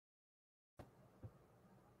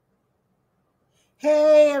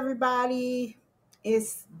Hey everybody,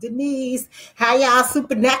 it's Denise. How y'all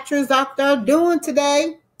supernaturals out there doing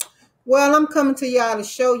today? Well, I'm coming to y'all to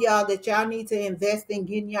show y'all that y'all need to invest in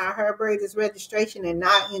getting y'all hair braiders registration and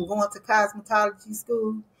not in going to cosmetology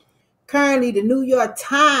school. Currently, the New York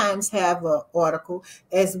Times have an article,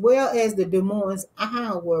 as well as the Des Moines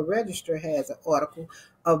Iowa Register has an article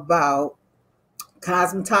about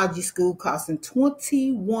cosmetology school costing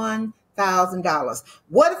 $21,000.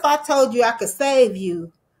 What if I told you I could save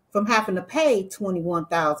you from having to pay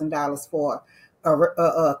 $21,000 for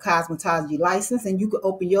a cosmetology license, and you could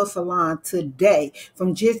open your salon today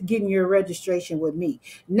from just getting your registration with me?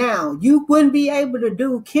 Now, you wouldn't be able to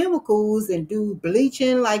do chemicals and do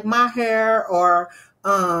bleaching like my hair or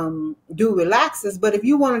do relaxers, but if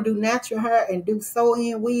you want to do natural hair and do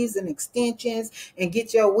sew-in weaves and extensions and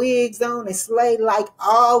get your wigs on and slay like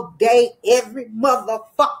all day, every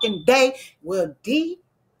motherfucking day, well, D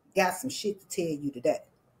got some shit to tell you today.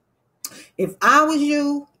 If I was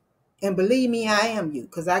you, and believe me, I am you,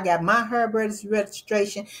 because I got my hair braiders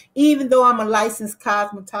registration, even though I'm a licensed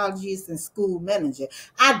cosmetologist and school manager.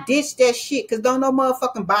 I ditched that shit because don't no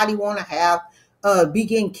motherfucking body want to have be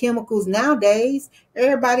getting chemicals nowadays.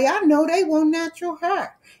 Everybody I know, they want natural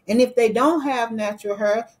hair. And if they don't have natural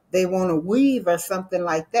hair, they want to weave or something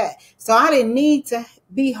like that. So I didn't need to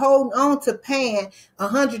be holding on to paying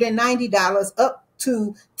 $190 up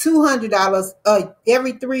to $200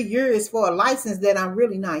 every 3 years for a license that I'm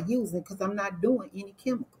really not using because I'm not doing any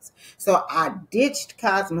chemicals. So I ditched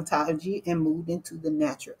cosmetology and moved into the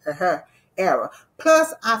natural hair era.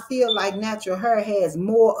 Plus, I feel like natural hair has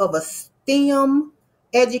more of a STEM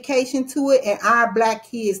education to it, and our black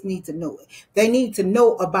kids need to know it. They need to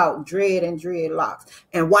know about dread and dreadlocks,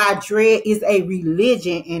 and why dread is a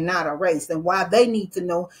religion and not a race, and why they need to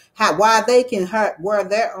know why they can wear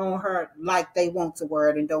their own hair like they want to wear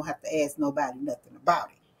it and don't have to ask nobody nothing about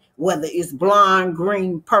it. Whether it's blonde,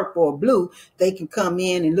 green, purple, or blue, they can come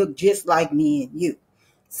in and look just like me and you.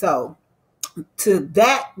 So to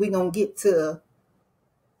that, we're gonna get to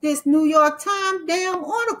this New York Times damn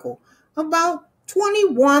article about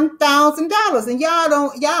 $21,000, and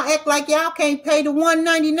y'all act like y'all can't pay the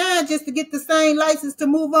 $199 just to get the same license to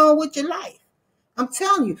move on with your life. I'm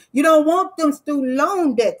telling you, you don't want them student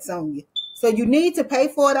loan debts on you. So you need to pay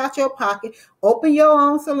for it out your pocket, open your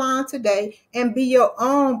own salon today, and be your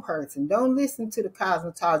own person. Don't listen to the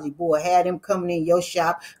cosmetology boy. Have them coming in your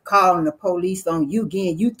shop, calling the police on you,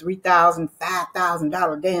 getting you $3,000,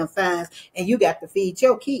 $5,000 damn fines, and you got to feed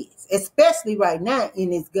your kids, especially right now in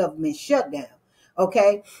this government shutdown.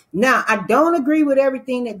 Okay. Now, I don't agree with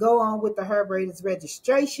everything that go on with the hair braiders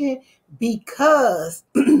registration because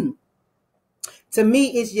to me,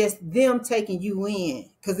 it's just them taking you in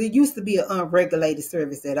because it used to be an unregulated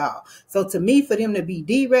service at all. So to me, for them to be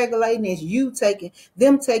deregulating is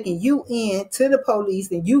them taking you in to the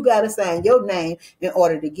police, and you got to sign your name in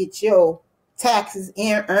order to get your taxes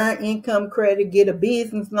in, earn income credit, get a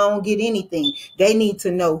business loan, get anything. They need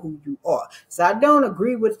to know who you are. So I don't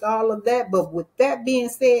agree with all of that. But with that being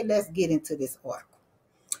said, let's get into this article.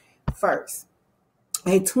 First,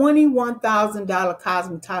 a $21,000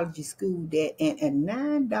 cosmetology school debt and a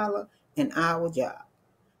 $9 an hour job.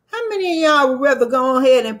 How many of y'all would rather go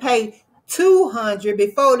ahead and pay $200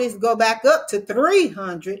 before this go back up to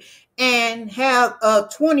 $300 and have a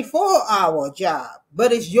 24-hour job?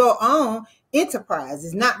 But it's your own enterprise.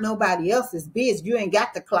 It's not nobody else's business. You ain't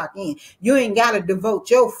got to clock in. You ain't got to devote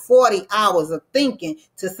your 40 hours of thinking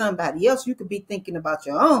to somebody else. You could be thinking about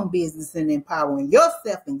your own business and empowering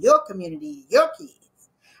yourself and your community, your kids.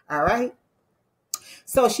 All right.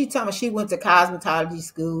 So she told me she went to cosmetology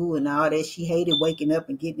school and all that. She hated waking up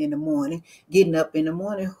and getting up in the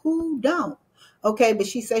morning. Who don't? Okay, but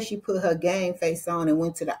she said she put her game face on and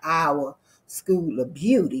went to the Iowa School of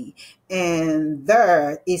Beauty. And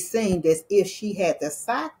there it seemed as if she had to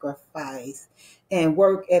sacrifice and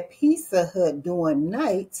work at Pizza Hut during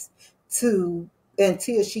nights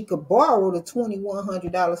until she could borrow the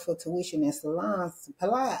 $2,100 for tuition and salon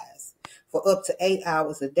supplies for up to 8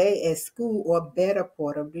 hours a day at school or better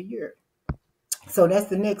part of the year. So that's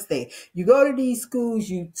the next thing. You go to these schools,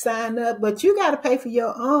 you sign up, but you got to pay for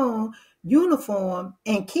your own uniform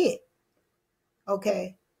and kit.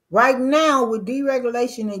 Okay. Right now with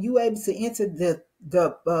deregulation and you able to enter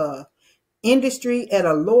the industry at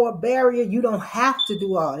a lower barrier, you don't have to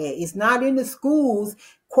do all that. It's not in the schools,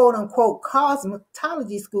 quote unquote,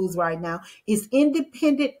 cosmetology schools right now. It's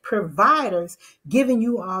independent providers giving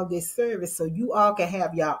you all this service so you all can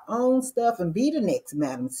have your own stuff and be the next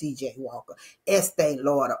Madam CJ Walker, Estee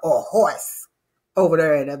Lauder, or Horse over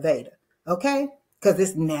there at Aveda. Okay? Because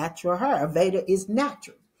it's natural hair. Aveda is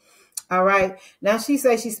natural. All right. Now she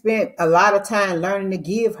says she spent a lot of time learning to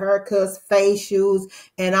give haircuts, facials,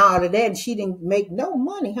 and all of that. And she didn't make no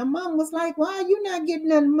money. Her mom was like, why are you not getting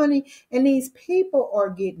none money? And these people are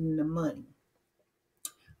getting the money.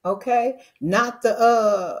 Okay. Not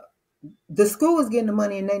the school is getting the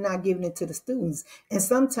money and they're not giving it to the students. And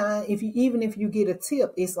sometimes even if you get a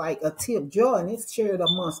tip, it's like a tip jar and it's shared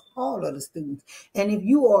amongst all of the students. And if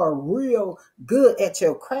you are real good at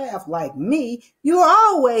your craft like me, you're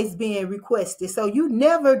always being requested. So you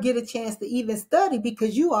never get a chance to even study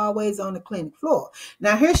because you always on the clinic floor.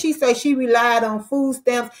 Now here she says she relied on food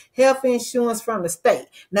stamps, health insurance from the state.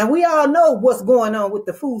 Now we all know what's going on with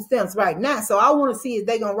the food stamps right now. So I want to see if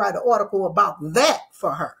they're going to write an article about that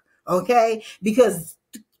for her. Okay, because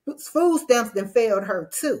food stamps then failed her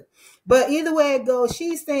too. But either way it goes,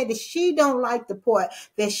 she's saying that she don't like the part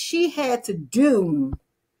that she had to do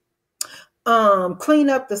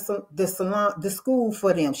clean up the salon, the school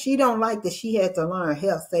for them. She don't like that she had to learn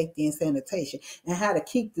health, safety, and sanitation and how to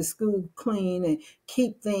keep the school clean and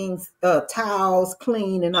keep things towels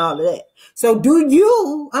clean and all of that. So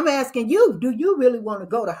I'm asking you, do you really want to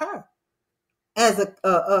go to her as a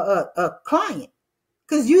client?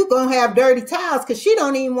 Because you going to have dirty towels because she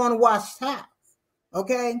don't even want to wash towels.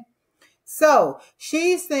 Okay? So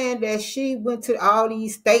she's saying that she went to all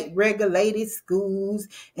these state regulated schools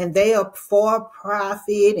and they are for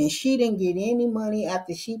profit and she didn't get any money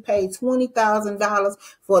after she paid $20,000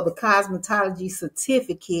 for the cosmetology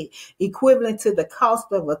certificate, equivalent to the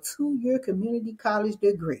cost of a 2-year community college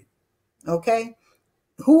degree. Okay?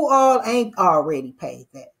 Who all ain't already paid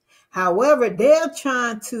that? However, they're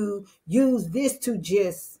trying to use this to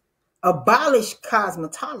just abolish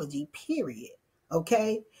cosmetology, period.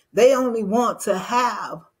 Okay? They only want to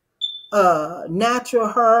have natural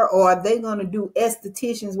hair, or they're going to do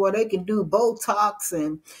estheticians where they can do Botox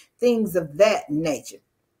and things of that nature.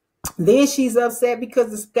 Then she's upset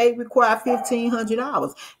because the state required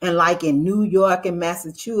 $1,500, and like in New York and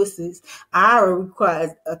Massachusetts, Iowa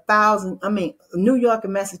requires $1,000. I mean, New York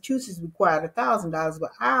and Massachusetts required $1,000,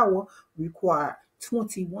 but Iowa required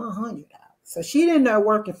 $2,100. So she in there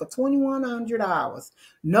working for 2,100 hours,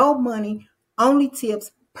 no money, only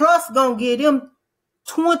tips, plus gonna get them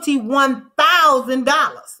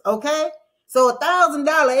 $21,000. Okay, so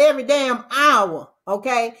 $1,000 every damn hour.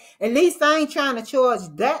 Okay, at least I ain't trying to charge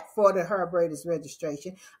that for the hair braiders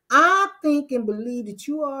registration. I think and believe that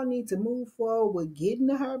you all need to move forward with getting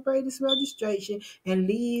the hair braiders registration and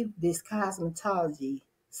leave this cosmetology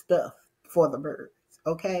stuff for the birds.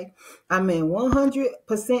 Okay, I'm in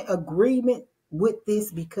 100% agreement with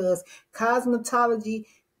this because cosmetology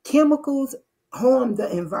chemicals harm the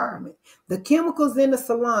environment. The chemicals in the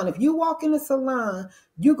salon, if you walk in the salon,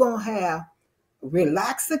 you're going to have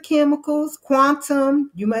relaxer chemicals, quantum,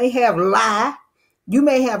 you may have lye, you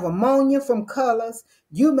may have ammonia from colors,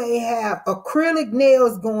 you may have acrylic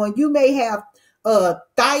nails going, you may have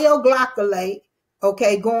thioglycolate,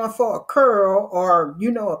 okay, going for a curl or,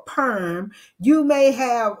 a perm. You may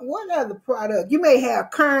have, what other product? You may have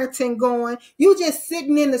keratin going. You just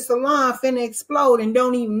sitting in the salon finna explode and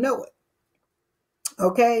don't even know it.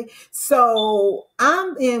 Okay, so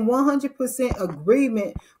I'm in 100%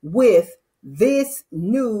 agreement with this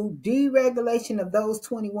new deregulation of those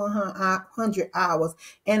 2,100 hours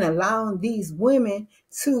and allowing these women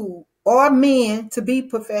or men to be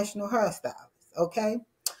professional hairstylists. Okay,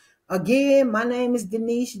 again, my name is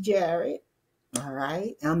Denise Jarrett. All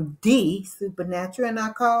right, I'm the supernatural, and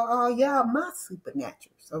I call all y'all my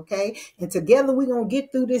supernaturals, okay? And together we're going to get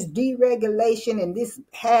through this deregulation and this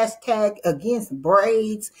hashtag against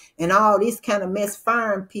braids and all this kind of mess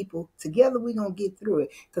firing people. Together we're going to get through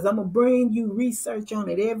it because I'm going to bring you research on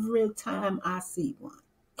it every time I see one.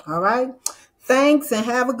 All right? Thanks and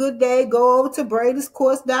have a good day. Go over to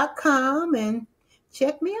braiderscourse.com and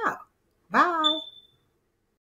check me out. Bye.